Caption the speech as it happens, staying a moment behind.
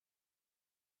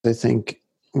I think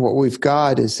what we've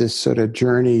got is this sort of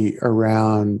journey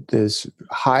around this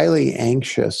highly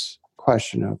anxious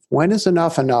question of when is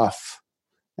enough enough?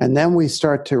 And then we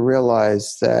start to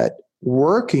realize that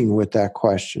working with that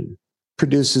question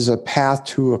produces a path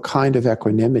to a kind of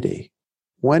equanimity.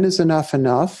 When is enough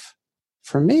enough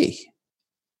for me?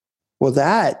 Well,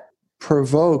 that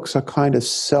provokes a kind of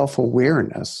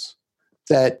self-awareness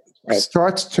that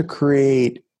starts to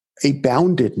create a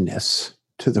boundedness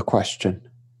to the question.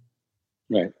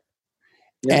 Right.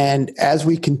 Yeah. And as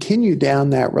we continue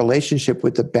down that relationship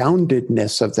with the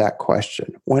boundedness of that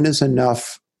question, when is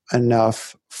enough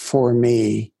for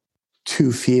me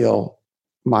to feel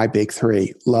my big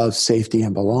three, love, safety,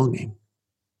 and belonging?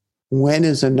 When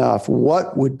is enough?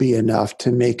 What would be enough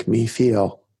to make me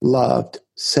feel loved,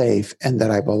 safe, and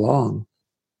that I belong?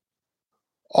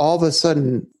 All of a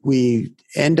sudden, we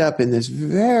end up in this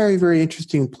very, very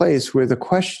interesting place where the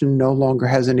question no longer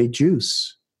has any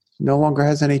juice, no longer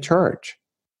has any charge.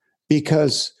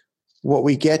 Because what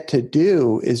we get to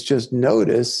do is just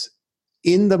notice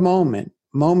in the moment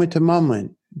to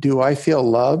moment, do I feel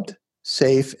loved,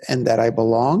 safe, and that I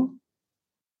belong?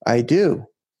 I do.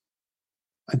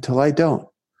 Until I don't.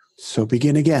 So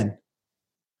begin again.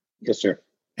 Yes, sir.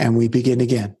 And we begin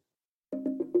again.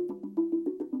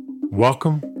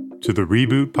 Welcome to the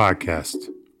Reboot Podcast.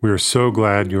 We are so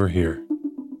glad you're here.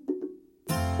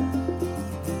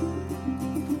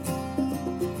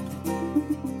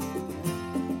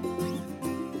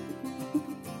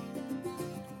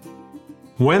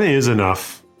 When is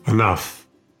enough enough?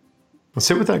 Let's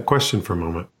sit with that question for a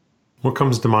moment. What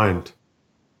comes to mind?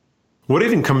 What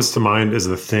even comes to mind as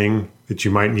the thing that you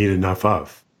might need enough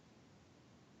of?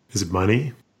 Is it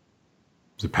money?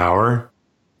 Is it power?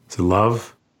 Is it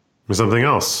love? Or something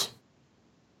else?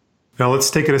 Now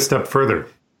let's take it a step further.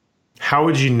 How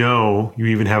would you know you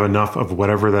even have enough of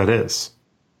whatever that is?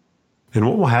 And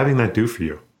what will having that do for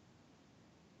you?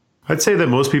 I'd say that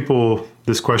most people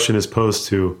this question is posed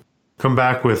to come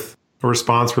back with a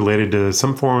response related to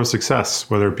some form of success,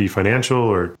 whether it be financial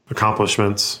or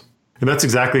accomplishments. And that's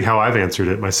exactly how I've answered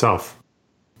it myself.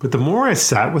 But the more I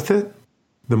sat with it,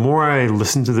 the more I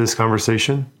listened to this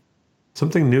conversation,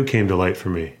 something new came to light for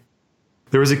me.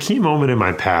 There was a key moment in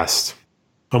my past,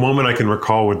 a moment I can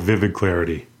recall with vivid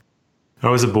clarity. I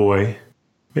was a boy,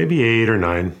 maybe 8 or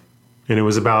 9, and it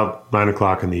was about 9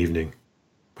 o'clock in the evening.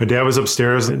 My dad was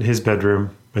upstairs in his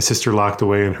bedroom, my sister locked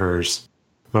away in hers.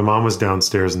 My mom was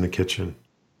downstairs in the kitchen,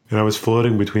 and I was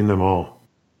floating between them all.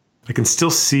 I can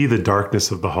still see the darkness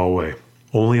of the hallway,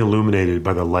 only illuminated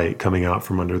by the light coming out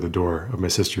from under the door of my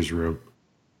sister's room.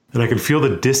 And I could feel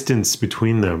the distance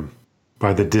between them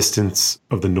by the distance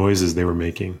of the noises they were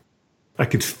making. I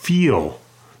could feel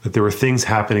that there were things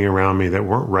happening around me that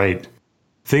weren't right,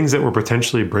 things that were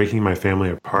potentially breaking my family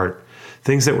apart,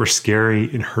 things that were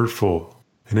scary and hurtful.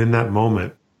 And in that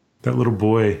moment, that little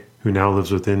boy who now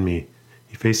lives within me,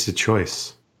 he faced a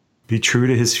choice. Be true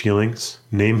to his feelings,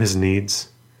 name his needs,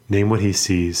 name what he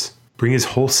sees, bring his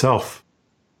whole self,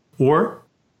 or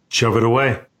shove it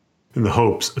away in the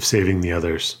hopes of saving the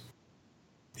others.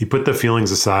 He put the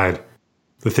feelings aside,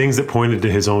 the things that pointed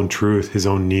to his own truth, his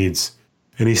own needs,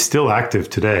 and he's still active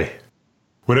today.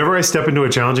 Whenever I step into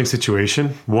a challenging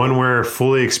situation, one where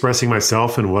fully expressing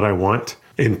myself and what I want,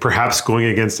 and perhaps going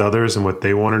against others and what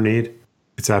they want or need,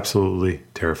 it's absolutely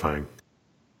terrifying.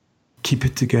 Keep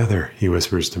it together, he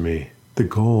whispers to me. The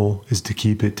goal is to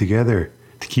keep it together,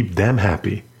 to keep them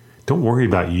happy. Don't worry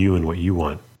about you and what you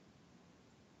want.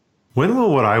 When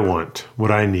will what I want,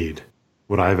 what I need,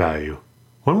 what I value,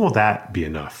 when will that be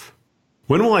enough?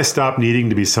 When will I stop needing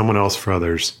to be someone else for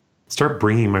others, start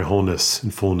bringing my wholeness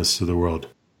and fullness to the world?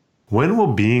 When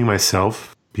will being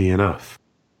myself be enough?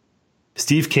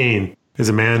 Steve Kane is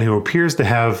a man who appears to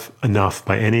have enough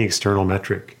by any external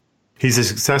metric. He's a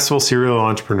successful serial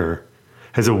entrepreneur,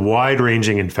 has a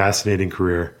wide-ranging and fascinating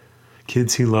career,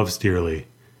 kids he loves dearly,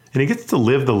 and he gets to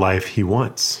live the life he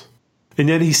wants. And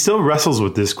yet he still wrestles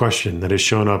with this question that has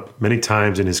shown up many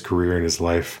times in his career and his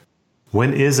life.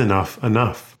 When is enough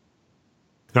enough?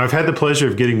 Now, I've had the pleasure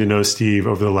of getting to know Steve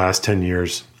over the last 10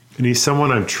 years, and he's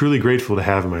someone I'm truly grateful to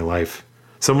have in my life,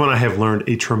 someone I have learned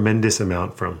a tremendous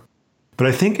amount from. But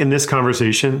I think in this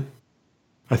conversation,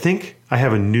 I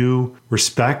have a new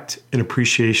respect and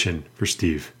appreciation for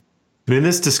Steve. And in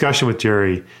this discussion with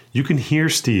Jerry, you can hear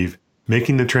Steve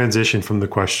making the transition from the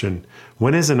question,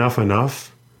 when is enough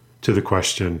enough, to the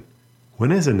question,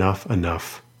 when is enough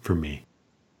enough for me?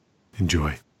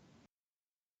 Enjoy.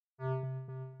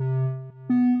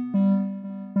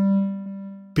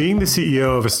 Being the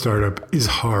CEO of a startup is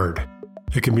hard.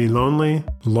 It can be lonely,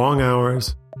 long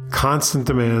hours, constant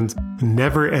demands, and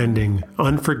never-ending,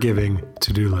 unforgiving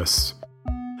to-do lists.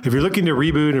 If you're looking to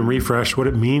reboot and refresh what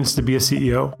it means to be a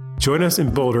CEO, join us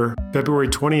in Boulder, February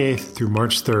 28th through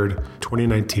March 3rd,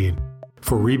 2019,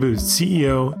 for Reboot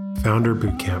CEO Founder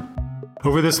Bootcamp.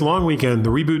 Over this long weekend, the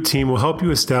Reboot team will help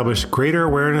you establish greater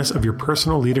awareness of your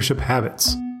personal leadership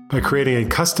habits by creating a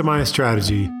customized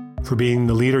strategy for being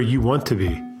the leader you want to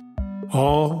be,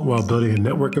 all while building a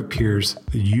network of peers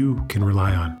that you can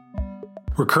rely on.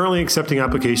 We're currently accepting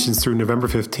applications through November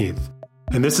 15th,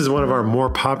 and this is one of our more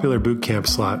popular bootcamp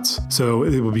slots, so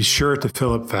it will be sure to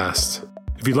fill up fast.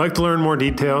 If you'd like to learn more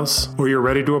details or you're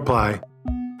ready to apply,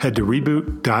 head to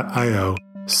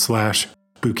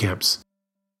reboot.io/bootcamps.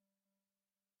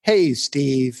 Hey,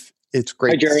 Steve. It's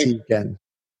great to see you again.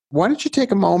 Why don't you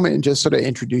take a moment and just sort of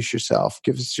introduce yourself?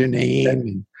 Give us your name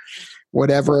and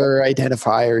whatever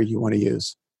identifier you want to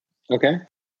use. Okay.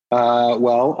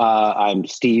 I'm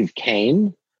Steve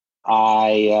Kane.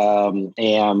 I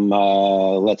am,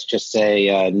 let's just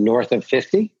say, north of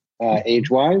 50,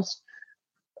 age-wise.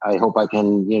 I hope I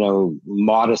can,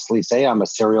 modestly say I'm a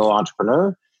serial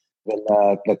entrepreneur. Been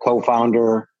the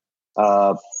co-founder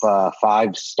of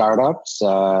 5 startups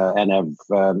and have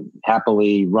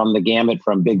happily run the gamut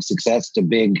from big success to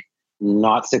big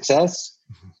not success.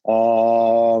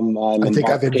 I think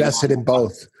I've invested in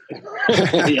both.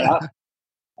 Yeah.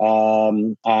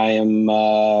 I am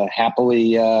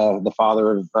happily the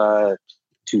father of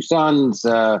 2 sons,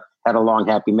 had a long,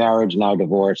 happy marriage, now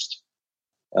divorced.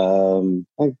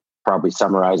 Probably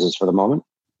summarizes for the moment.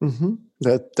 Mm-hmm.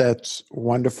 That's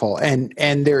wonderful.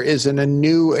 And there is a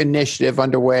new initiative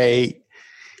underway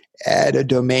at a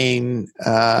domain.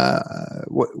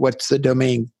 What's the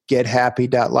domain?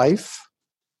 GetHappy.life?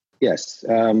 Yes.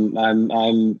 I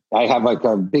have like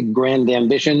a big grand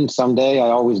ambition someday. I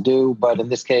always do. But in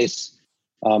this case,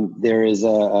 there is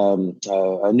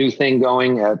a new thing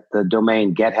going at the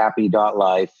domain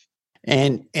GetHappy.life.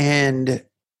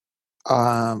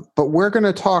 But we're going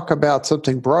to talk about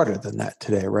something broader than that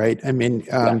today, right? I mean,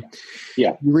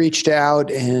 you reached out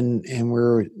and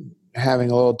we're having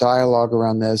a little dialogue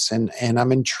around this, and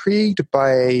I'm intrigued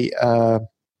by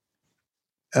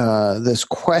this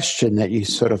question that you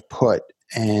sort of put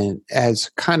and as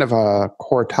kind of a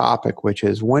core topic, which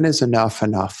is, when is enough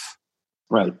enough?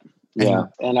 Right. Yeah.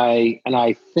 And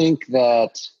I think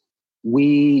that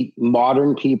we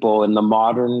modern people in the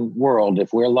modern world,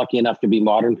 if we're lucky enough to be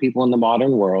modern people in the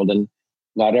modern world, and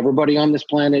not everybody on this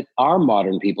planet are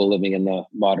modern people living in the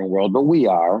modern world, but we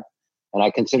are. And I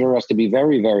consider us to be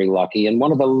very, very lucky. And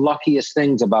one of the luckiest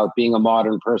things about being a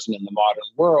modern person in the modern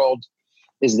world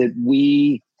is that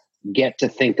we get to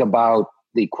think about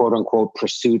the quote unquote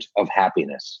pursuit of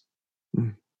happiness.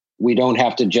 Mm. We don't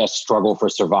have to just struggle for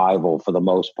survival for the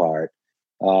most part.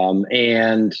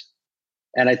 And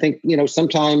I think,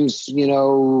 sometimes,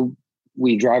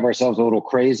 we drive ourselves a little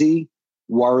crazy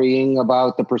worrying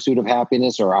about the pursuit of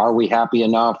happiness, or are we happy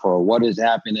enough, or what is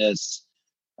happiness?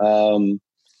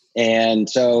 And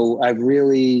so I've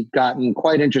really gotten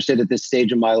quite interested at this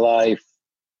stage of my life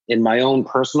in my own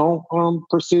personal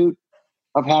pursuit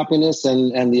of happiness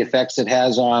and the effects it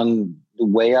has on the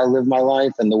way I live my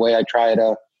life and the way I try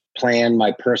to plan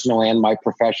my personal and my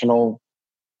professional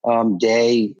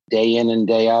day in and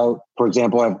day out. For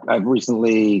example, I've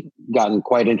recently gotten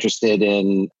quite interested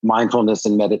in mindfulness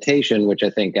and meditation, which I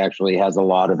think actually has a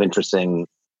lot of interesting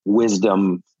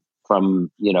wisdom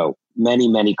from, many,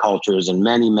 many cultures and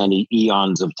many, many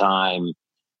eons of time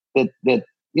that, at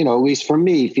least for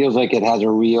me, feels like it has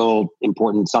a real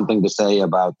important something to say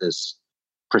about this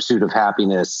pursuit of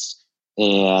happiness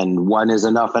and when is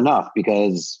enough,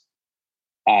 because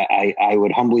I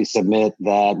would humbly submit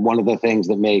that one of the things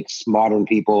that makes modern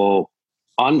people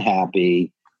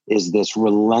unhappy is this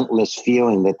relentless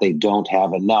feeling that they don't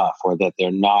have enough, or that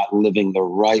they're not living the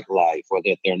right life, or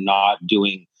that they're not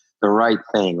doing the right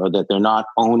thing, or that they're not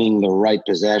owning the right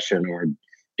possession, or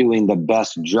doing the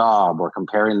best job, or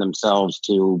comparing themselves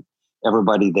to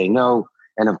everybody they know.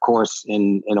 And of course,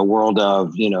 in a world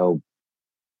of,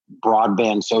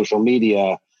 broadband social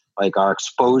media, like our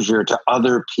exposure to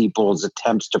other people's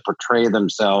attempts to portray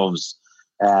themselves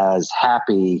as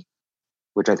happy,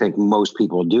 which I think most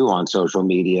people do on social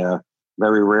media.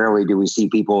 Very rarely do we see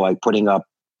people like putting up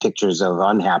pictures of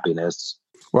unhappiness.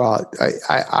 Well,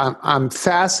 I'm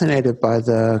fascinated by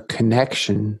the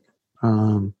connection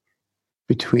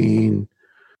between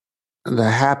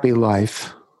the happy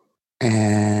life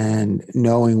and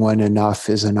knowing when enough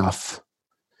is enough.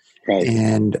 Right.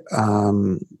 And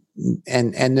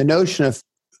the notion of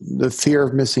the fear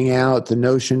of missing out, the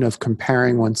notion of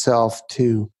comparing oneself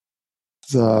to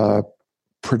the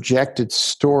projected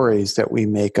stories that we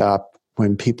make up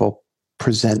when people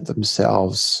present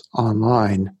themselves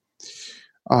online,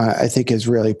 I think is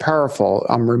really powerful.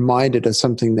 I'm reminded of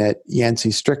something that Yancey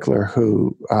Strickler,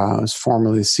 who was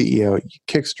formerly the CEO at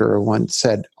Kickstarter, once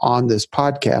said on this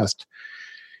podcast,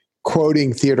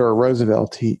 quoting Theodore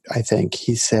Roosevelt. I think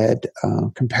he said,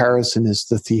 "Comparison is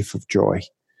the thief of joy."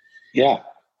 Yeah.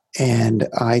 And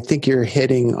I think you're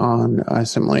hitting on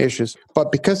similar issues.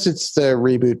 But because it's the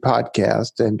Reboot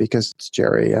podcast and because it's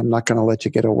Jerry, I'm not going to let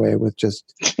you get away with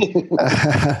just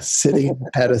sitting on the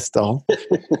pedestal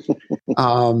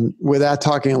without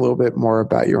talking a little bit more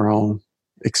about your own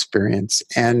experience.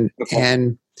 And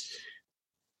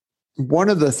one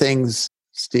of the things,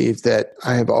 Steve, that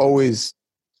I have always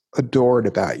adored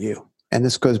about you, and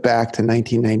this goes back to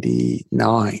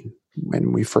 1999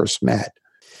 when we first met,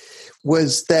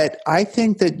 was that I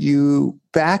think that you,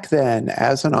 back then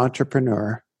as an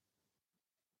entrepreneur,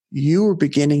 you were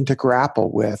beginning to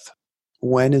grapple with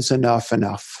when is enough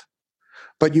enough.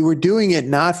 But you were doing it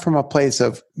not from a place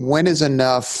of when is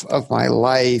enough of my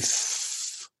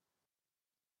life,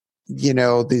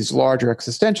 these larger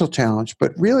existential challenge,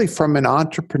 but really from an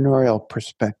entrepreneurial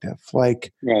perspective.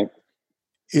 Like, right.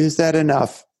 Is that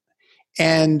enough?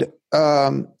 And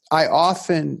I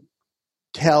often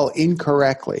tell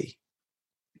incorrectly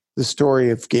the story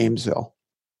of Gamesville.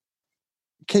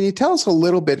 Can you tell us a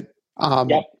little bit about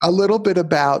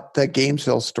the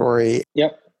Gamesville story?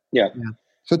 Yep. Yeah.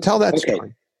 So tell that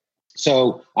story.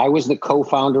 So I was the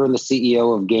co-founder and the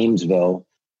CEO of Gamesville,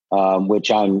 which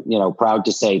I'm, proud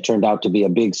to say turned out to be a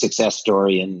big success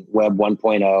story in Web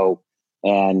 1.0.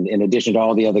 And in addition to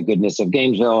all the other goodness of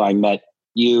Gamesville, I met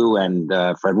you and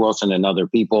Fred Wilson and other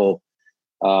people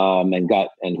and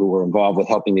who were involved with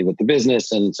helping me with the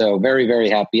business. And so very, very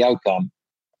happy outcome.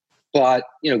 But,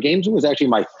 Gamesville was actually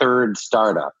my third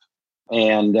startup.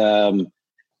 And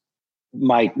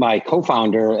my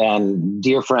co-founder and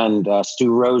dear friend,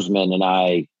 Stu Roseman, and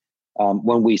I,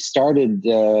 when we started,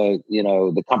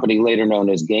 the company later known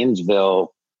as Gamesville,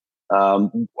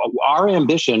 our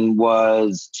ambition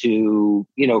was to,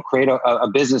 create a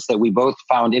business that we both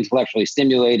found intellectually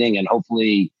stimulating and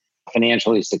hopefully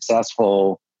financially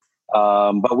successful.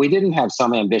 But we didn't have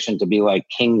some ambition to be like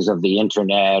kings of the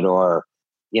internet or,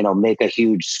 make a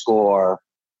huge score.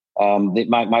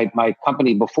 My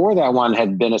company before that one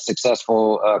had been a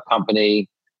successful company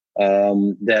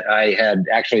that I had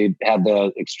actually had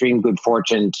the extreme good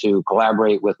fortune to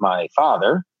collaborate with my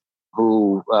father,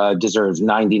 who deserves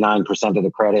 99% of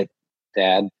the credit.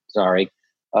 Dad, sorry,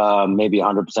 maybe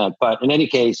 100%. But in any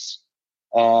case,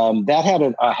 that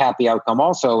had a happy outcome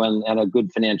also and a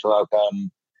good financial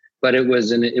outcome. But it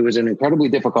was an incredibly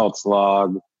difficult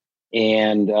slog.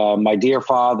 And my dear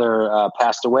father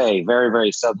passed away very,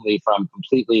 very suddenly from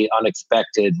completely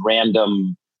unexpected,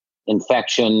 random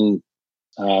infection,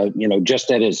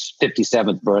 just at his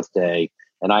 57th birthday.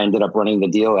 And I ended up running the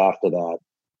deal after that.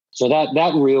 So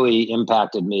that really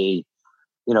impacted me,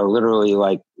 literally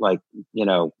like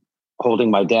holding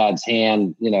my dad's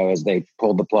hand, as they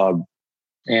pulled the plug.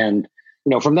 And,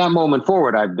 from that moment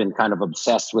forward, I've been kind of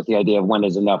obsessed with the idea of when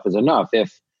is enough is enough.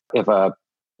 If a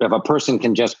person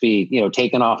can just be,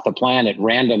 taken off the planet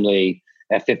randomly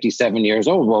at 57 years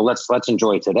old, well, let's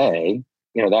enjoy today.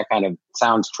 That kind of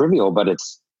sounds trivial, but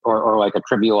it's, or like a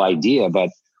trivial idea, but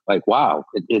like, wow,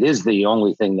 it is the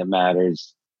only thing that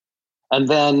matters. And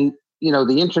then,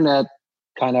 the internet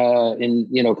kind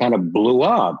of blew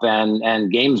up and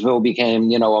Gamesville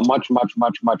became, a much, much,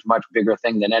 much, much, much bigger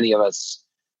thing than any of us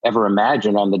ever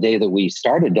imagined on the day that we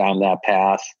started down that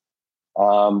path.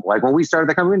 Like when we started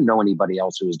the company, we didn't know anybody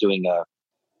else who was doing a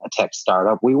tech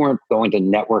startup. We weren't going to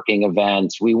networking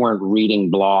events. We weren't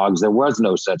reading blogs. There was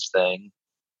no such thing.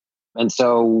 And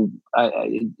so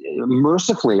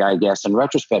mercifully, I guess, in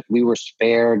retrospect, we were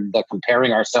spared the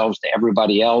comparing ourselves to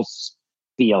everybody else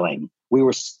feeling. We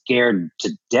were scared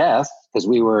to death because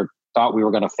thought we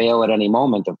were going to fail at any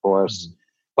moment, of course,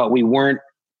 but we weren't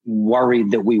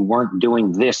worried that we weren't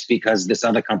doing this because this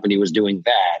other company was doing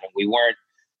that. And we weren't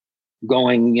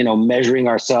going, measuring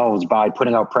ourselves by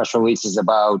putting out press releases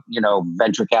about,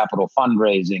 venture capital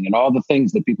fundraising and all the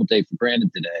things that people take for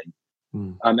granted today.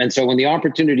 And so when the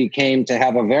opportunity came to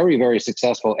have a very, very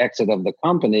successful exit of the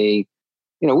company,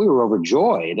 we were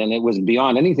overjoyed, and it was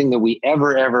beyond anything that we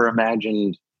ever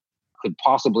imagined could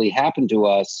possibly happen to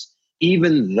us,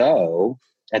 even though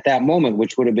at that moment,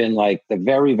 which would have been like the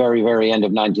very, very, very end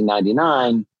of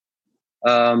 1999,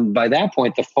 by that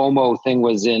point, the FOMO thing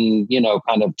was in,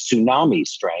 kind of tsunami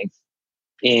strength,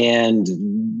 and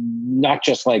not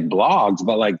just like blogs,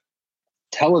 but like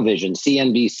television,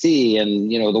 CNBC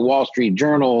and, the Wall Street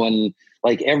Journal and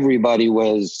like everybody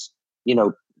was,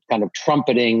 kind of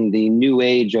trumpeting the new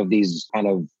age of these kind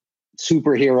of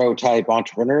superhero type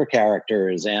entrepreneur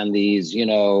characters and these,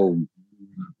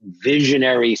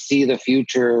 visionary, see the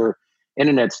future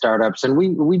internet startups. And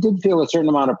we did feel a certain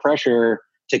amount of pressure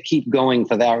to keep going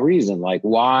for that reason. Like,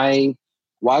 why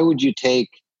would you take,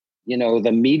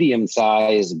 the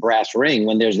medium-sized brass ring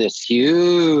when there's this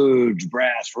huge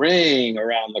brass ring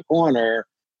around the corner?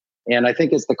 And I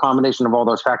think it's the combination of all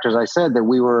those factors I said that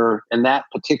we were, in that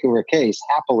particular case,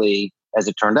 happily, as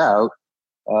it turned out,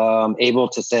 able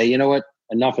to say, you know what,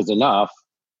 enough is enough.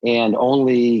 And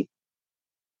only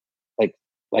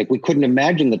like we couldn't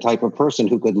imagine the type of person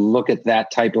who could look at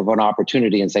that type of an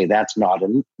opportunity and say, that's not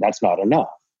enough.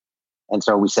 And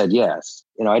so we said yes.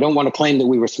 I don't want to claim that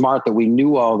we were smart, that we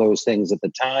knew all those things at the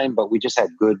time, but we just had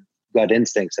good gut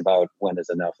instincts about when is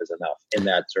enough in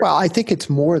that. Well, I think it's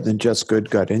more than just good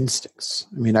gut instincts.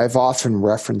 I mean, I've often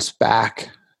referenced back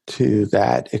to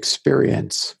that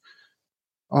experience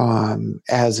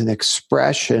as an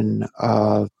expression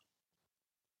of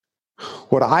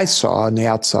what I saw on the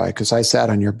outside, because I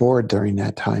sat on your board during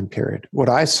that time period. What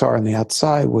I saw on the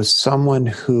outside was someone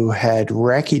who had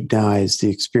recognized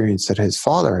the experience that his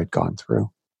father had gone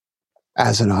through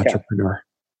as an entrepreneur.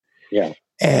 Yeah.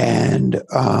 And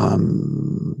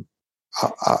I'll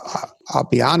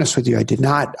be honest with you,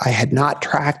 I had not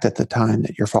tracked at the time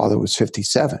that your father was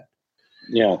 57.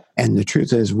 Yeah. And the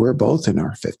truth is, we're both in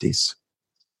our 50s.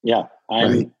 Yeah.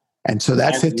 Right? And so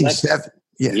that 57.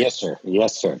 Yeah. Yes, sir.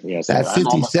 That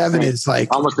 57 is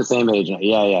like almost the same age.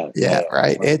 Yeah.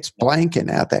 Right. It's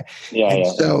blanking out there.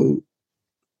 So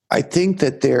I think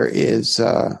that there is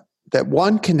that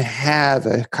one can have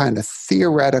a kind of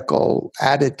theoretical,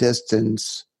 at a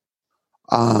distance,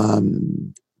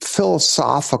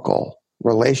 philosophical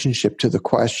relationship to the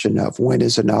question of when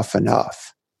is enough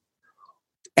enough.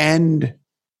 And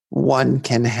one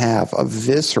can have a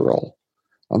visceral,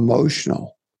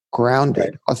 emotional,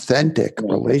 grounded, authentic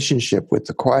relationship with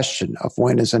the question of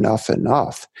when is enough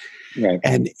enough. Right.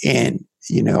 And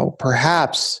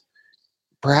perhaps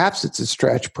it's a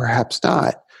stretch, perhaps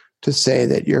not, to say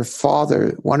that your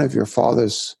father, one of your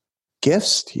father's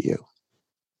gifts to you,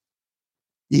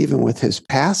 even with his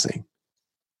passing,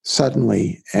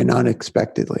 suddenly and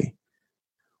unexpectedly,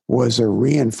 was a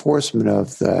reinforcement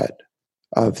of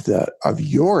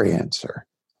your answer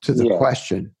to the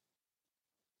question,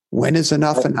 when is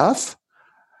enough enough?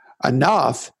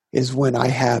 Enough is when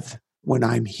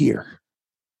I'm here.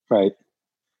 Right.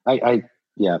 I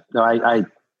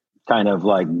kind of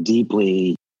like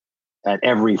deeply at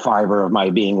every fiber of my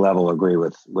being level agree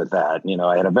with that.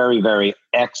 I had a very, very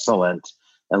excellent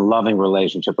and loving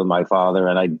relationship with my father.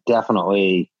 And I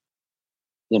definitely,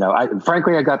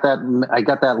 frankly, I got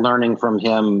that learning from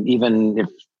him, even if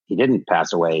he didn't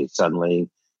pass away suddenly.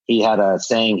 He had a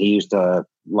saying he used to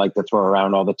like to throw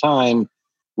around all the time,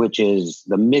 which is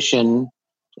the mission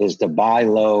is to buy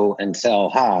low and sell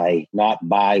high, not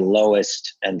buy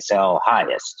lowest and sell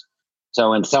highest.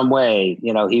 So in some way,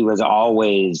 he was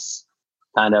always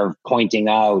kind of pointing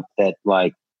out that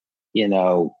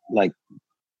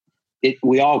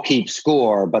we all keep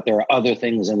score, but there are other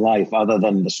things in life other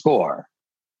than the score.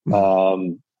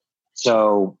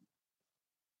 So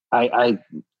I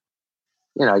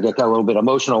get a little bit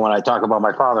emotional when I talk about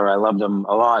my father. I loved him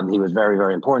a lot, and he was very,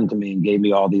 very important to me and gave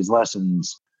me all these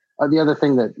lessons. The other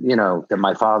thing that, that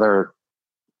my father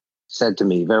said to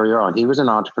me very early on, he was an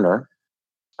entrepreneur.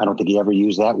 I don't think he ever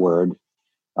used that word.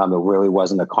 It really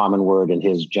wasn't a common word in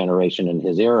his generation, in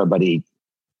his era, but he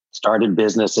started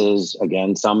businesses.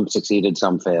 Again, some succeeded,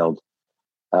 some failed.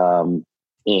 And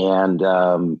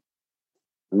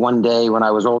one day when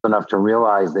I was old enough to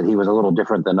realize that he was a little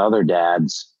different than other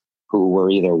dads who were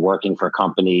either working for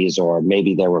companies or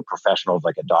maybe they were professionals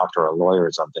like a doctor or a lawyer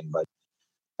or something, but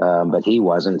he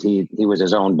wasn't. He was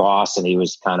his own boss, and he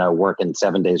was kind of working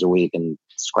 7 days a week and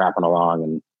scrapping along.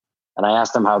 And I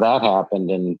asked him how that happened,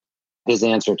 and his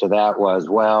answer to that was,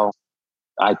 well,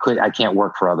 I can't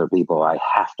work for other people. I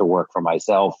have to work for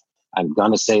myself. I'm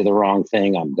going to say the wrong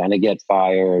thing. I'm going to get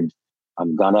fired.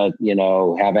 I'm going to,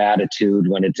 have attitude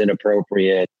when it's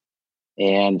inappropriate.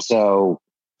 And so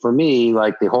for me,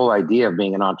 like the whole idea of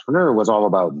being an entrepreneur was all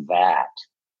about that,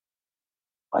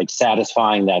 like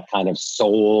satisfying that kind of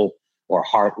soul or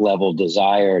heart level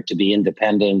desire to be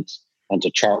independent and to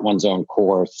chart one's own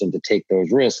course and to take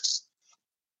those risks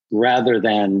rather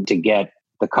than to get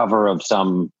the cover of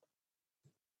some,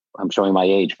 I'm showing my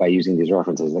age by using these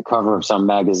references, the cover of some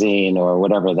magazine or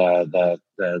whatever, the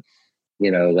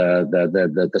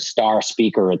star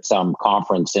speaker at some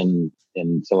conference in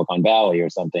Silicon Valley or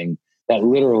something. That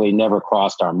literally never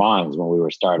crossed our minds when we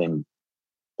were starting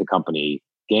the company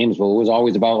Gainesville. It was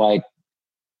always about like,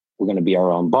 we're going to be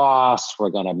our own boss.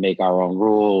 We're going to make our own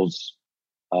rules.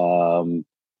 And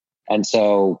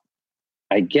so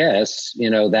I guess,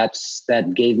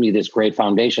 that gave me this great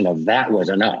foundation of that was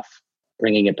enough.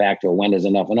 Bringing it back to when is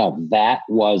enough enough? That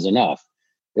was enough.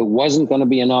 It wasn't going to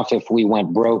be enough if we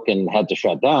went broke and had to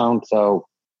shut down. So,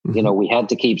 we had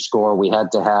to keep score. We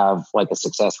had to have like a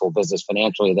successful business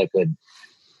financially that could,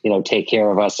 take care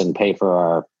of us and pay for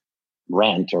our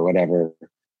rent or whatever.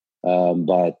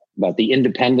 But the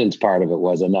independence part of it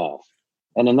was enough.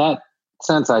 And in that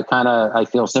sense, I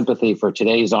feel sympathy for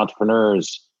today's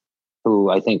entrepreneurs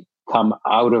who I think come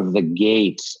out of the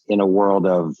gate in a world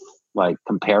of like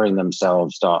comparing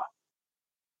themselves to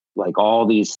like all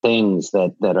these things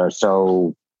that are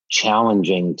so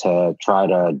challenging to try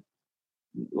to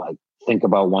like think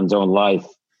about one's own life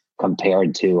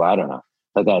compared to, I don't know,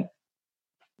 like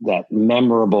that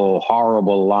memorable,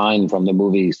 horrible line from the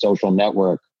movie Social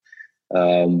Network,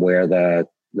 where the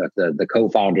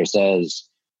co-founder says,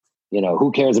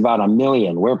 who cares about $1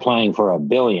 million? We're playing for $1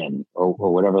 billion, or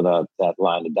whatever that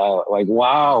line of dialogue. Like,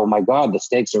 wow, my God, the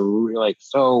stakes are really like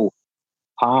so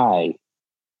high.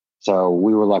 So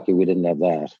we were lucky we didn't have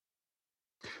that.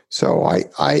 So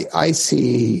I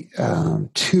see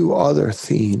two other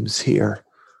themes here,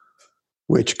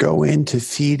 which go into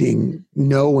feeding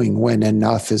knowing when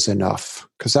enough is enough,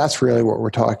 because that's really what we're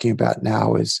talking about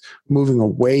now, is moving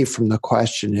away from the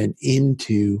question and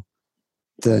into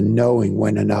the knowing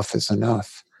when enough is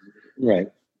enough. Right.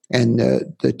 And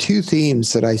the two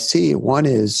themes that I see, one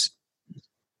is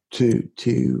to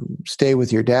stay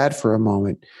with your dad for a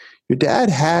moment. Your dad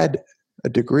had a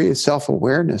degree of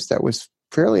self-awareness that was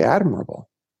fairly admirable.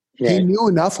 Right. He knew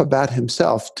enough about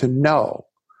himself to know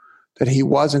that he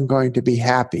wasn't going to be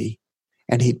happy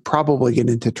and he'd probably get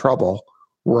into trouble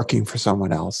working for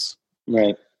someone else.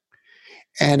 Right.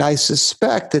 And I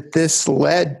suspect that this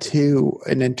led to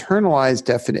an internalized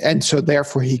definition. And so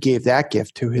therefore he gave that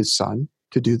gift to his son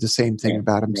to do the same thing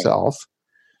about himself.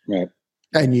 Right.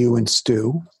 And you and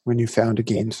Stu when you founded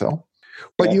Gainesville.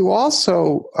 But you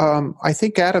also, I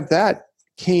think out of that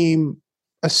came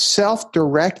a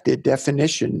self-directed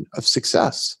definition of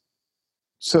success.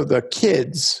 So the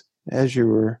kids, as you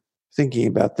were thinking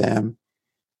about them,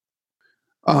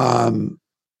 part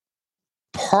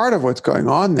of what's going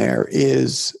on there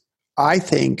is, I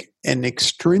think, an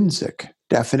extrinsic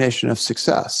definition of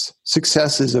success.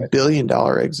 Success is $1 billion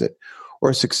exit,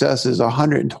 or success is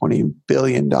 $120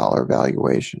 billion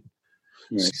valuation.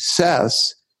 Right.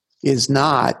 Success is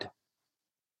not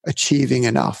achieving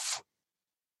enough.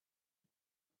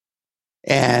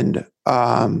 And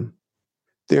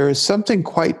there is something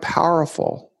quite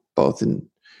powerful, both in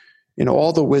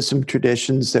all the wisdom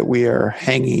traditions that we are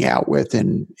hanging out with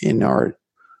in our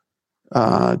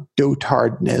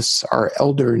dotardness, our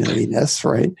elderliness,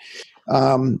 right?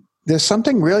 There's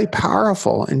something really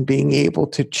powerful in being able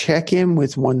to check in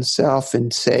with oneself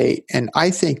and say, and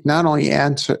I think not only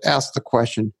ask the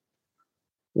question,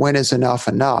 when is enough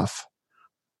enough,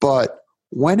 but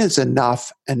when is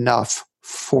enough enough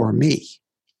for me?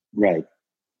 Right.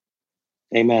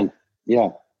 Amen. Yeah.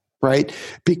 Right?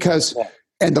 Because,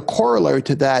 and the corollary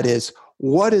to that is,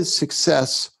 what is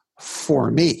success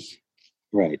for me?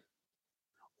 Right.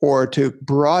 Or to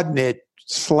broaden it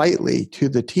slightly to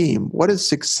the team, what is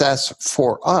success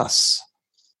for us?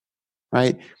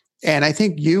 Right? And I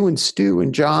think you and Stu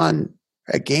and John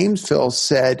at Gainesville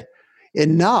said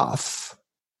enough,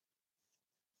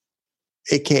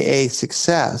 AKA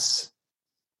success,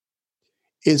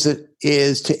 is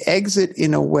to exit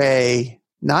in a way,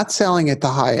 not selling at the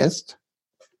highest,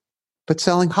 but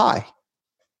selling high.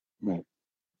 Right.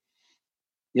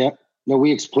 Yeah. No,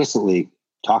 we explicitly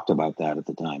talked about that at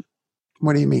the time.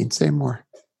 What do you mean? Say more.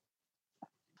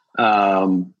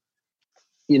 It's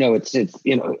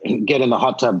get in the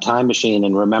hot tub time machine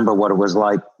and remember what it was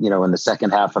like, in the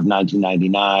second half of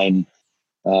 1999,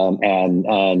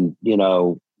 and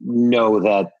know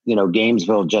that,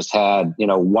 Gainesville just had,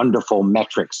 wonderful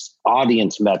metrics,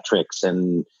 audience metrics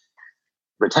and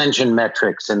retention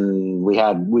metrics. And we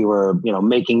were,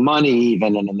 making money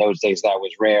even. And in those days that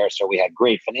was rare. So we had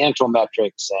great financial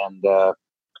metrics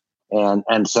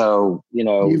and so,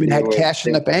 you even had cash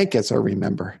in the bank, as I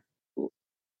remember.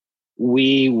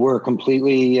 We were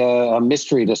completely a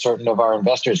mystery to certain of our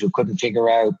investors who couldn't figure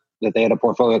out that they had a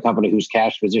portfolio company whose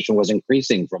cash position was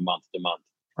increasing from month to month.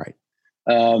 Right.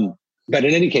 But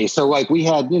in any case, so like we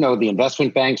had, the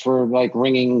investment banks were like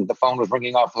the phone was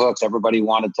ringing off the hooks. Everybody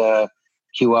wanted to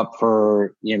queue up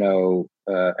for, an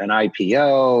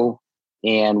IPO.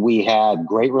 And we had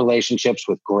great relationships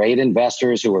with great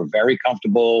investors who were very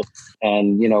comfortable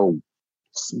and,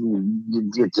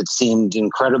 it seemed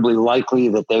incredibly likely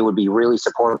that they would be really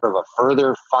supportive of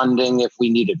further funding if we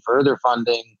needed further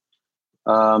funding.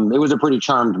 It was a pretty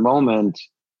charmed moment,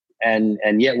 and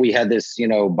yet we had this,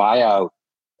 buyout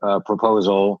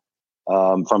proposal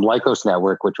from Lycos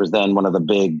Network, which was then one of the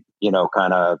big,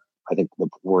 kind of, I think the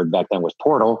word back then was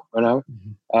portal,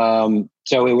 Mm-hmm.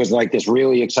 So it was like this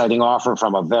really exciting offer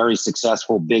from a very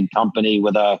successful big company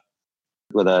with a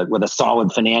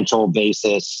solid financial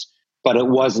basis, but it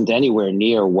wasn't anywhere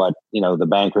near what, the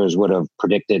bankers would have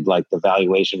predicted, like the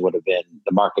valuation would have been,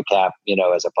 the market cap,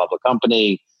 as a public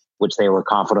company, which they were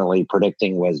confidently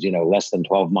predicting was, less than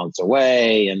 12 months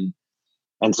away.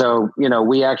 And so,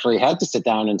 we actually had to sit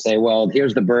down and say, well,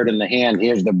 here's the bird in the hand,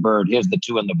 here's the bird, here's the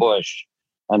two in the bush,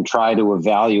 and try to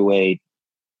evaluate,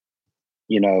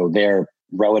 their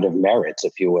relative merits,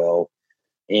 if you will.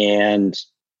 And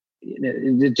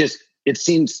it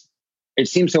seems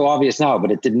so obvious now,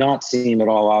 but it did not seem at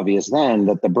all obvious then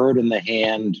that the bird in the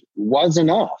hand was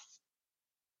enough.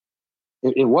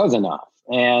 It was enough.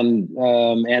 And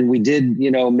we did,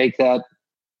 make that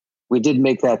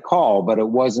call, but it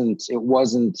wasn't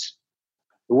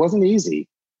easy.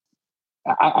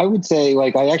 I would say,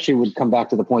 like, I actually would come back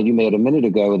to the point you made a minute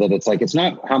ago, that it's like, it's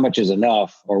not how much is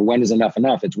enough or when is enough.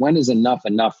 It's when is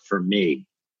enough for me.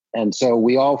 And so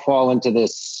we all fall into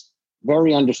this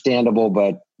very understandable,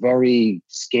 but very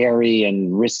scary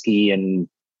and risky and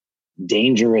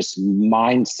dangerous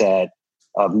mindset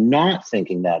of not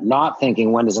thinking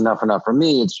when is enough for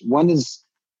me. It's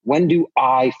when do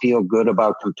I feel good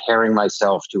about comparing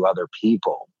myself to other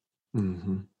people?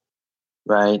 Mm-hmm.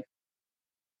 Right.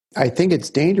 I think it's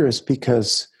dangerous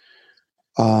because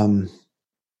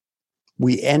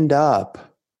we end up,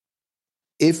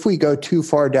 if we go too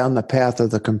far down the path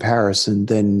of the comparison,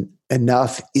 then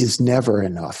enough is never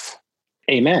enough.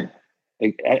 Amen.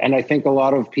 And I think a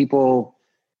lot of people,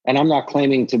 and I'm not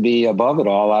claiming to be above it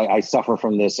all, I suffer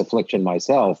from this affliction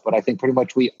myself, but I think pretty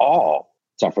much we all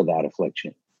suffer that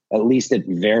affliction, at least at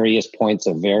various points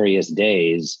of various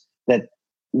days, that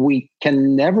we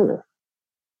can never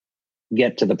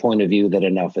get to the point of view that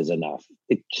enough is enough.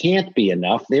 It can't be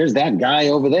enough. There's that guy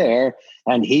over there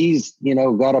and he's,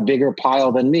 got a bigger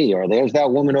pile than me, or there's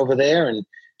that woman over there and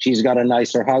she's got a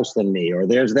nicer house than me, or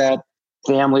there's that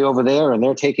family over there and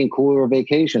they're taking cooler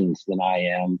vacations than I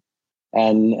am.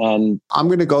 And I'm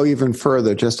going to go even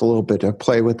further, just a little bit to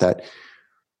play with that.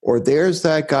 Or there's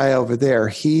that guy over there.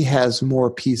 He has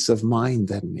more peace of mind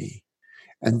than me.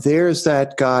 And there's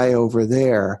that guy over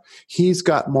there. He's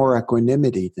got more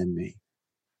equanimity than me.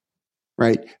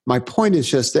 Right? My point is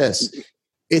just this.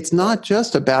 It's not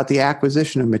just about the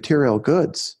acquisition of material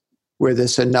goods, where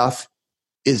this enough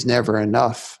is never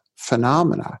enough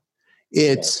phenomena.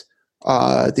 It's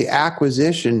the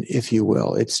acquisition, if you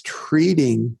will. It's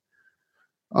treating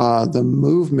the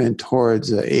movement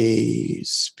towards a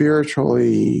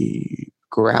spiritually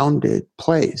grounded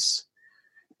place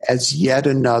as yet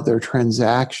another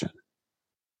transaction,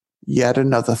 yet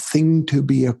another thing to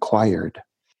be acquired.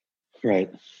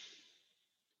 Right.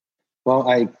 Well,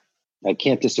 I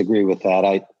can't disagree with that.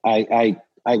 I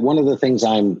one of the things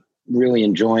I'm really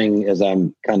enjoying as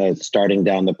I'm kind of starting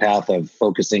down the path of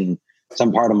focusing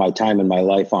some part of my time in my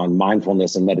life on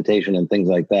mindfulness and meditation and things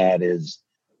like that is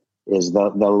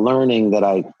the learning that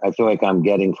I feel like I'm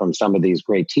getting from some of these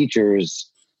great teachers,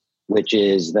 which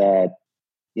is that,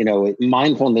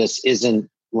 mindfulness isn't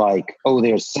like, oh,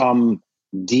 there's some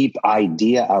deep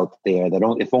idea out there that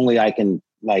if only I can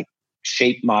like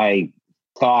shape my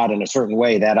thought in a certain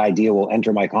way, that idea will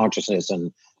enter my consciousness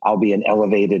and I'll be an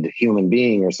elevated human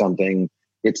being or something.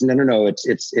 It's no. It's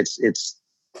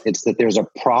that there's a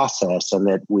process and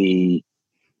that we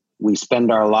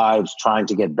spend our lives trying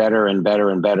to get better and better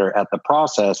and better at the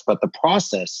process. But the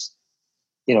process,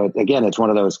 again, it's one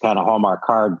of those kind of Hallmark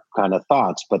card kind of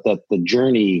thoughts, but that the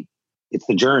journey, it's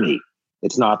the journey.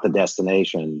 It's not the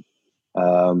destination.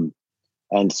 And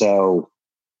so,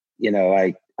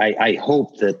 I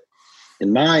hope that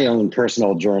in my own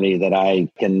personal journey that I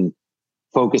can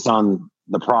focus on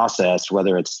the process,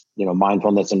 whether it's,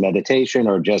 mindfulness and meditation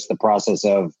or just the process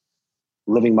of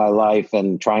living my life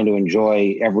and trying to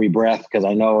enjoy every breath, because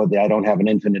I know that I don't have an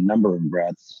infinite number of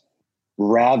breaths,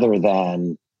 rather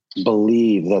than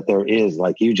believe that there is,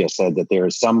 like you just said, that there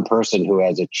is some person who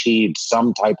has achieved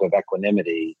some type of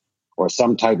equanimity or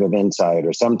some type of insight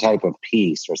or some type of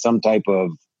peace or some type of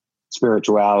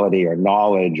spirituality or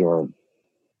knowledge, or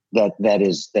that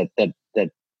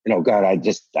God,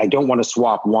 I don't want to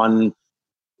swap one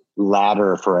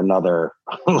ladder for another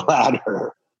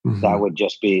ladder. Mm-hmm. That would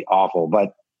just be awful.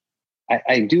 But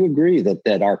I do agree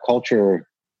that our culture,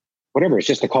 whatever, it's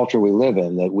just the culture we live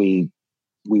in, that we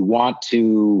we want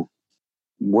to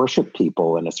worship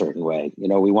people in a certain way.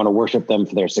 We want to worship them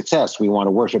for their success. We want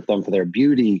to worship them for their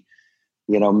beauty.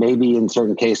 Maybe in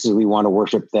certain cases, we want to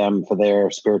worship them for their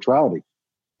spirituality.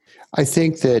 I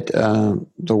think that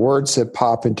the words that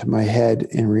pop into my head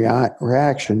in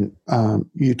reaction,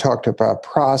 you talked about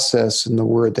process, and the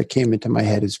word that came into my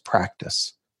head is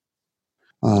practice.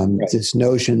 Right. This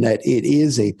notion that it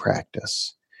is a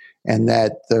practice, and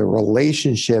that the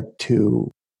relationship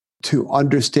to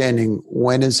understanding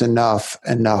when is enough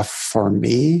for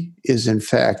me is in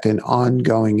fact an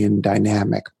ongoing and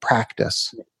dynamic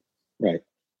practice. Right.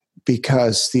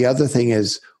 Because the other thing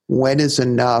is, when is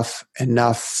enough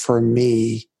for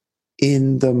me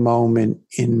in the moment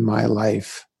in my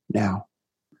life now?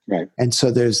 Right. And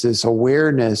so there's this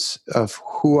awareness of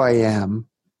who I am,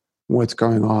 what's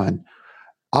going on.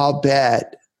 I'll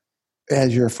bet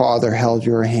as your father held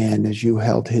your hand, as you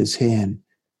held his hand,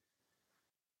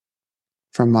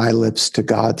 from my lips to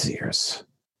God's ears,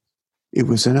 it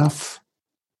was enough.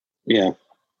 Yeah.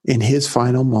 In his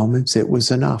final moments, it was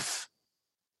enough.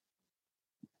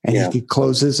 And he could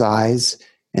close his eyes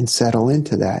and settle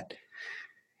into that.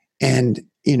 And,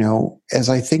 as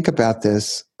I think about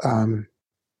this, I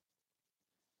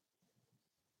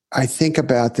think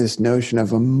about this notion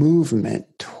of a movement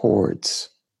towards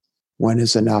when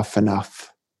is enough, and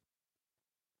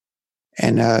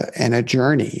a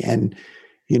journey. And,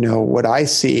 what I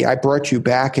see, I brought you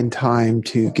back in time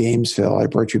to Gainesville. I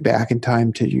brought you back in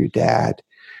time to your dad.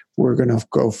 We're going to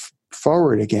go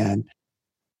forward again.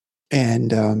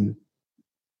 And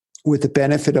with the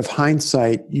benefit of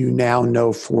hindsight, you now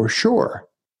know for sure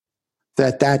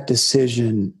that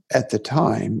decision at the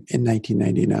time in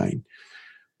 1999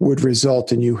 would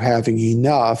result in you having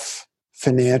enough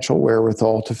financial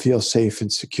wherewithal to feel safe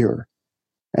and secure,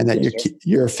 and that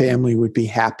your family would be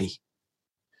happy.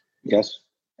 Yes.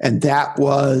 And that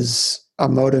was a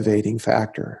motivating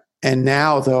factor. And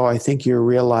now, though, I think you're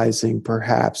realizing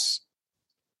perhaps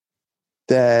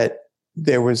that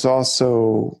there was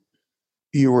also,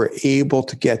 you were able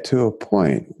to get to a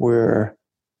point where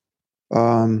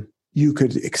you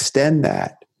could extend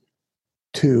that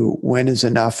to when is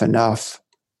enough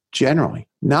generally,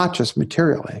 not just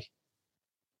materially,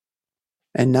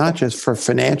 and not just for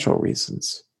financial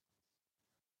reasons.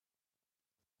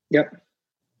 Yep.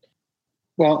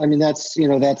 Well, I mean, that's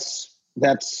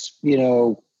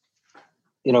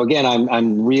again,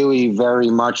 I'm really very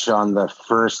much on the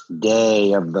first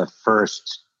day of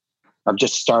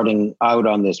just starting out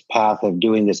on this path of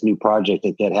doing this new project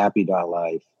at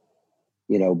GetHappy.life,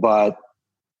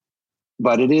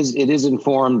 but it is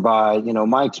informed by,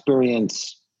 my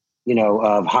experience,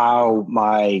 of how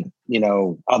my,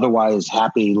 otherwise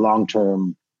happy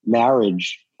long-term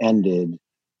marriage ended.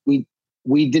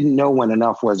 We didn't know when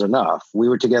enough was enough. We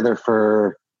were together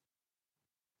for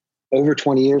over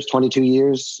 20 years, 22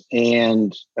 years.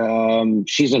 And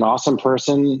she's an awesome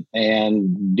person.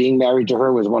 And being married to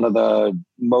her was one of the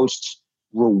most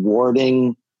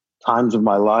rewarding times of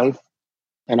my life.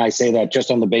 And I say that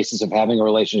just on the basis of having a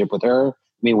relationship with her. I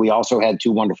mean, we also had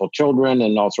 2 wonderful children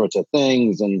and all sorts of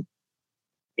things.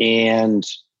 And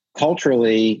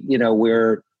culturally,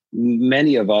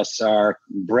 many of us are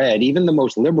bred, even the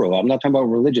most liberal. I'm not talking about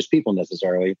religious people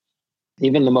necessarily.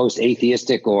 Even the most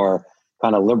atheistic or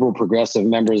kind of liberal progressive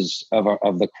members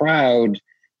of the crowd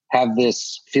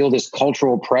feel this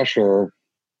cultural pressure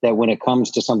that when it comes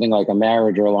to something like a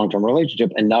marriage or a long-term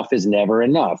relationship, enough is never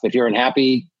enough. If you're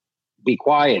unhappy, be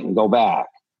quiet and go back.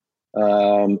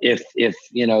 If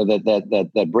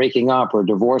that breaking up or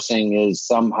divorcing is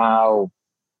somehow,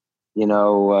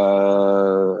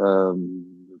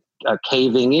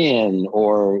 caving in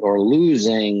or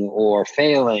losing or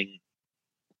failing.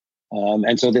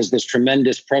 And so there's this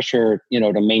tremendous pressure,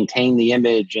 to maintain the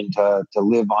image and to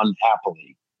live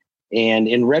unhappily. And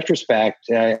in retrospect,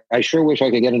 I sure wish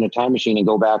I could get in a time machine and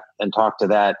go back and talk to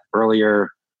that earlier,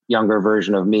 younger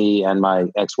version of me and my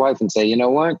ex-wife and say, you know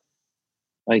what?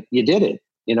 Like, you did it.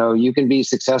 You can be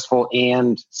successful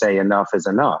and say enough is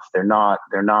enough. They're not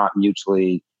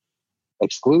mutually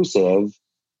exclusive.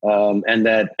 And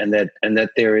that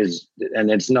there is,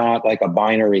 and it's not like a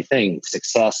binary thing,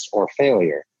 success or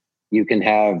failure. You can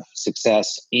have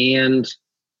success and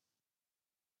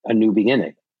a new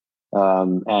beginning,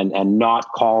 and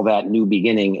not call that new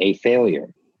beginning a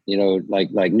failure.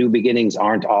 Like new beginnings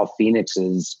aren't all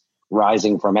phoenixes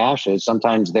rising from ashes.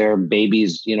 Sometimes they're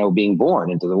babies, being born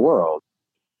into the world.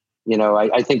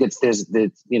 I think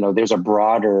there's a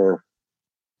broader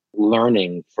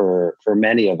learning for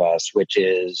many of us, which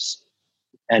is,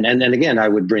 and then again, I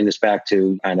would bring this back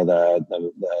to kind of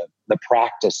the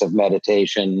practice of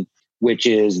meditation, which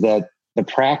is that The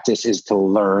practice is to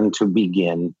learn to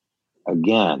begin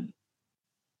again.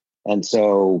 And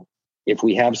so if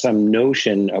we have some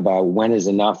notion about when is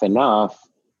enough,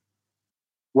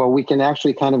 well, we can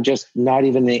actually kind of just not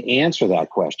even answer that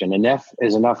question. Enough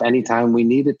is enough anytime we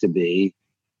need it to be,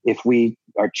 if we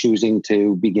are choosing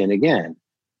to begin again.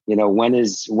 When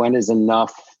is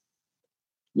enough,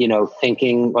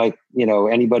 thinking like,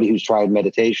 anybody who's tried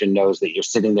meditation knows that you're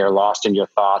sitting there lost in your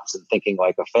thoughts and thinking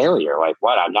like a failure, like,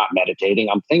 what? I'm not meditating,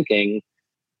 I'm thinking.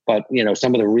 But,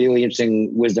 some of the really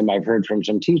interesting wisdom I've heard from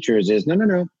some teachers is,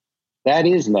 no, that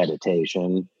is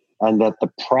meditation. And that the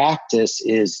practice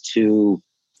is to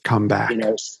come back,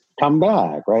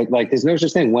 right? Like there's no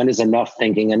such thing. When is enough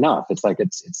thinking enough? It's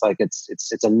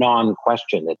a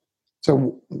non-question.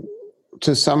 So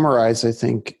to summarize, I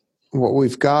think what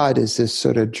we've got is this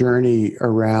sort of journey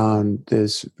around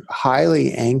this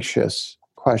highly anxious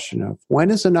question of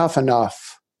when is enough?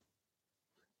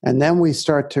 And then we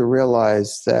start to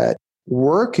realize that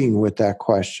working with that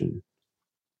question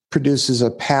produces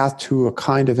a path to a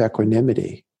kind of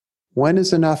equanimity. When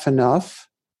is enough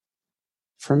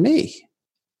for me?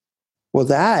 Well,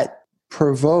 that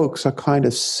provokes a kind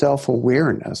of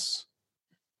self-awareness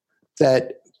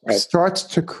that starts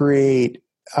to create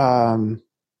a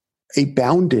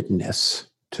boundedness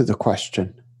to the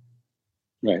question.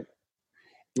 Right.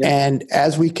 Yeah. And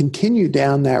as we continue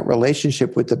down that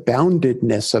relationship with the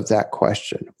boundedness of that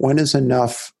question, when is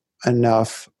enough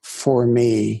for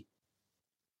me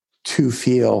to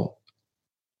feel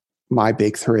my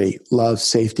big three: love,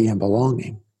 safety, and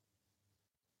belonging?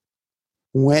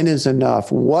 When is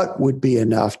enough? What would be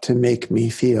enough to make me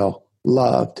feel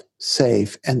loved,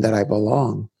 safe, and that I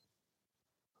belong?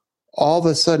 All of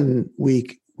a sudden,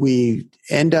 we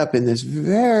end up in this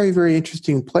very, very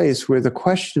interesting place where the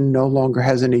question no longer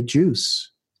has any juice,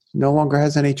 no longer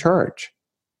has any charge.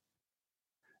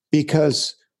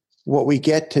 Because what we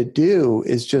get to do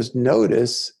is just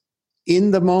notice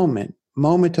in the moment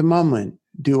to moment,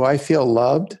 do I feel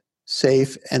loved,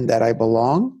 safe, and that I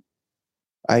belong?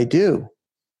 I do.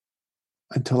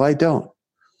 Until I don't.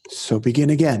 So begin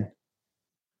again.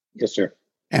 Yes, sir.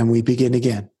 And we begin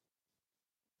again.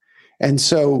 And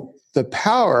so the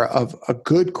power of a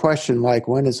good question like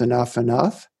when is enough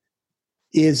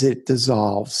is it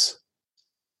dissolves.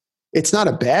 It's not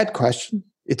a bad question.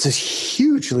 It's a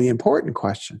hugely important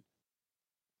question.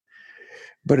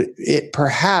 But it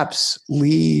perhaps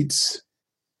leads,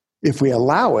 if we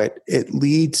allow it, it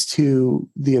leads to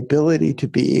the ability to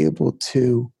be able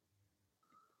to,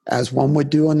 as one would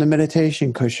do on the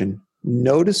meditation cushion,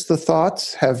 notice the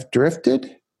thoughts have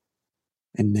drifted,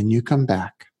 and then you come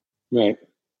back. Right.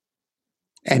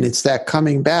 And it's that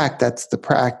coming back, that's the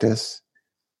practice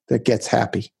that gets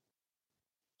happy.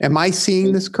 Am I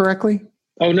seeing this correctly?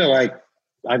 Oh, no,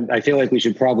 I feel like we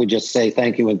should probably just say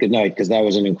thank you and good night, because that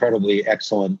was an incredibly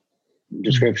excellent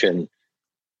description.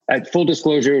 Full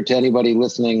disclosure to anybody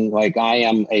listening, like I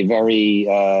am a very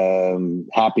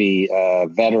happy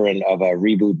veteran of a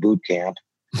reboot boot camp.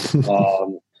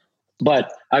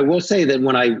 But I will say that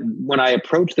when I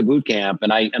approached the boot camp,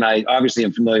 and I obviously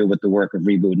am familiar with the work of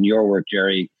Reboot and your work,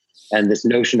 Jerry, and this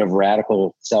notion of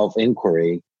radical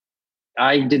self-inquiry,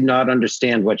 I did not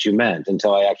understand what you meant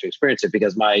until I actually experienced it,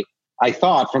 because I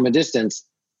thought from a distance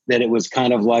that it was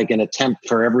kind of like an attempt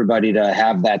for everybody to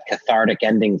have that cathartic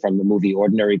ending from the movie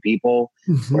Ordinary People,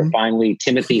 where finally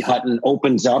Timothy Hutton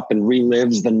opens up and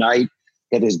relives the night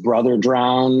that his brother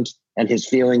drowned and his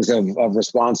feelings of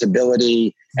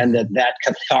responsibility, and that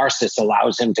catharsis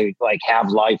allows him to like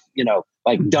have life,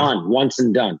 done once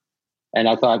and done. And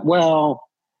I thought, well,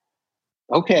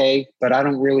 okay, but I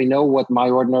don't really know what my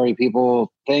Ordinary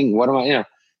People thing. What am I?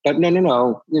 But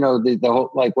no. The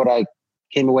whole, like, what I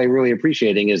came away really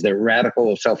appreciating is that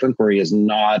radical self-inquiry is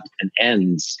not an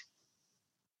ends.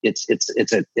 It's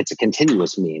a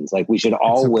continuous means. Like we should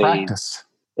always.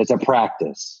 It's a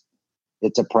practice.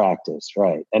 It's a practice,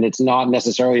 right? And it's not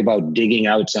necessarily about digging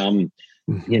out some,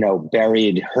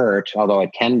 buried hurt, although it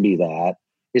can be that.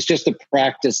 It's just a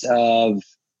practice of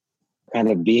kind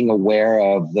of being aware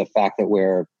of the fact that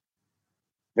we're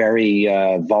very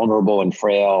vulnerable and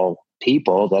frail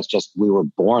people. That's just, we were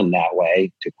born that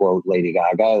way, to quote Lady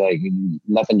Gaga, like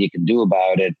nothing you can do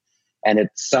about it. And at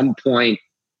some point,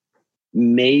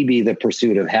 maybe the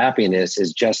pursuit of happiness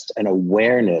is just an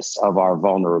awareness of our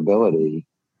vulnerability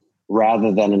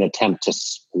rather than an attempt to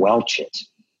squelch it.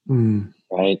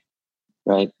 Right.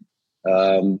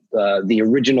 The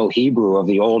original Hebrew of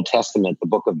the Old Testament, the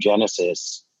book of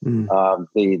Genesis,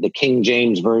 the King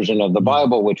James version of the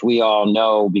Bible, which we all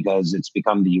know because it's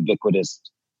become the ubiquitous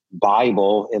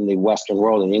Bible in the Western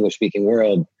world, in the English-speaking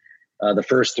world, the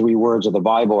first three words of the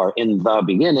Bible are in the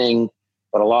beginning,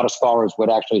 but a lot of scholars would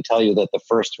actually tell you that the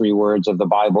first three words of the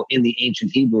Bible in the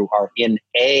ancient Hebrew are in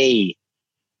a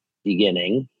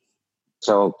beginning.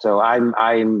 So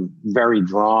I'm very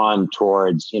drawn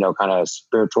towards, kind of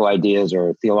spiritual ideas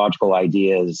or theological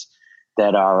ideas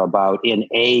that are about in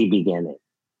a beginning.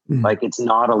 Like it's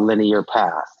not a linear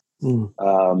path.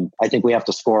 I think we have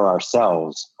to score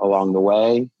ourselves along the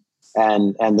way.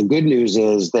 And the good news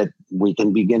is that we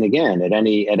can begin again at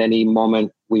any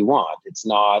moment we want. It's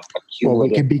not a cumulative. Well,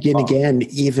 we can begin again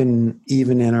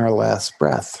even in our last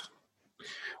breath.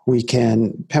 We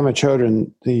can. Pema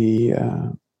Chodron, the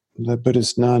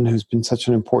Buddhist nun who's been such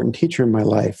an important teacher in my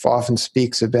life, often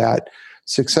speaks about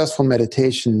successful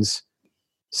meditations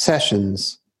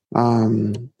sessions.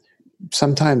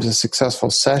 Sometimes a successful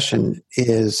session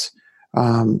is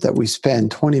that we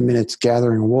spend 20 minutes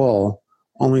gathering wool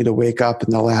only to wake up in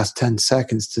the last 10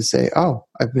 seconds to say, oh,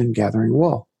 I've been gathering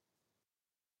wool.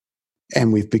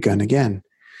 And we've begun again.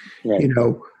 Right.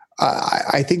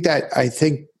 I think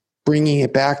bringing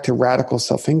it back to radical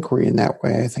self-inquiry in that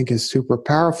way, I think is super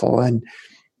powerful. And,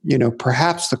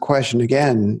 perhaps the question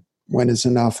again, when is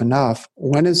enough enough?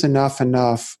 When is enough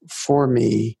for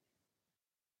me?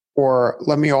 Or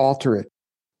let me alter it.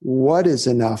 What is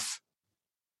enough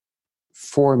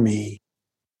for me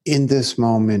in this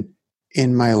moment,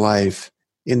 in my life,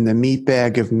 in the meat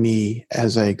bag of me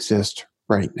as I exist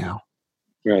right now?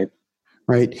 Right.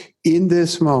 In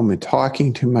this moment,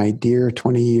 talking to my dear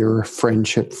 20-year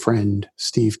friendship friend,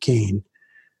 Steve Kane,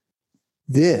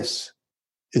 this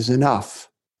is enough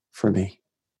for me.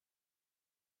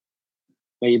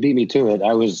 Well, you beat me to it.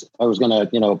 I was going to,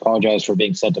 apologize for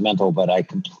being sentimental, but I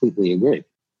completely agree.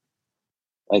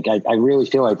 Like, I really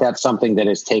feel like that's something that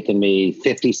has taken me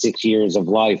 56 years of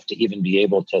life to even be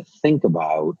able to think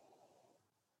about,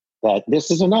 that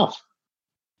this is enough.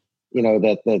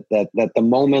 That the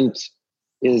moment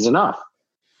is enough.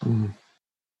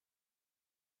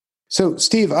 So,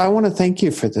 Steve, I want to thank you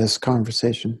for this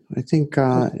conversation. I think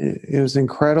it was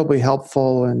incredibly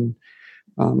helpful, and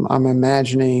I'm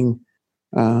imagining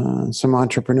some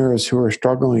entrepreneurs who are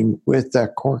struggling with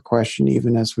that core question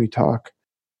even as we talk.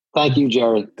 Thank you,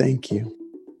 Jerry. Thank you.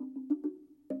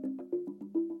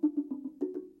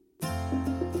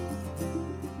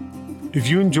 If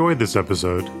you enjoyed this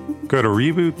episode, go to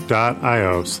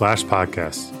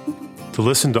reboot.io/podcast to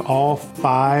listen to all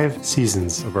 5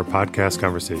 seasons of our podcast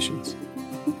conversations.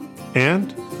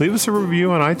 And leave us a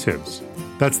review on iTunes.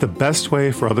 That's the best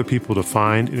way for other people to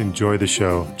find and enjoy the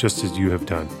show, just as you have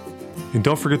done. And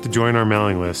don't forget to join our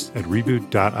mailing list at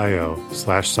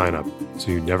reboot.io/signup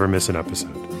so you never miss an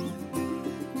episode.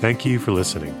 Thank you for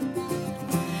listening.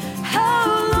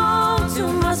 How long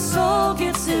till my soul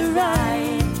gets it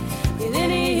right? Will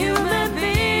any human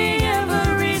being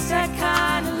ever reach that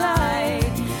kind of light?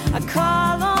 I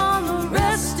call on the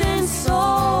resting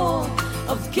soul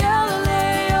of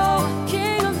Galileo,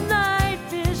 king of night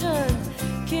vision,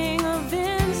 king of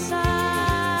insight.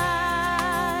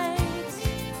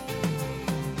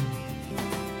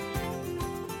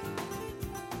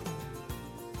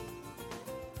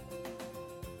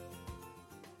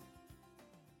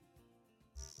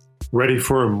 Ready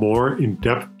for a more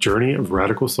in-depth journey of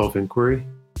radical self-inquiry?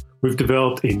 We've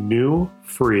developed a new,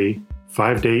 free,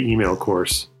 5-day email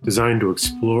course designed to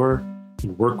explore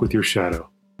and work with your shadow.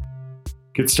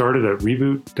 Get started at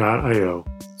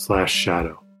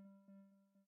reboot.io/shadow.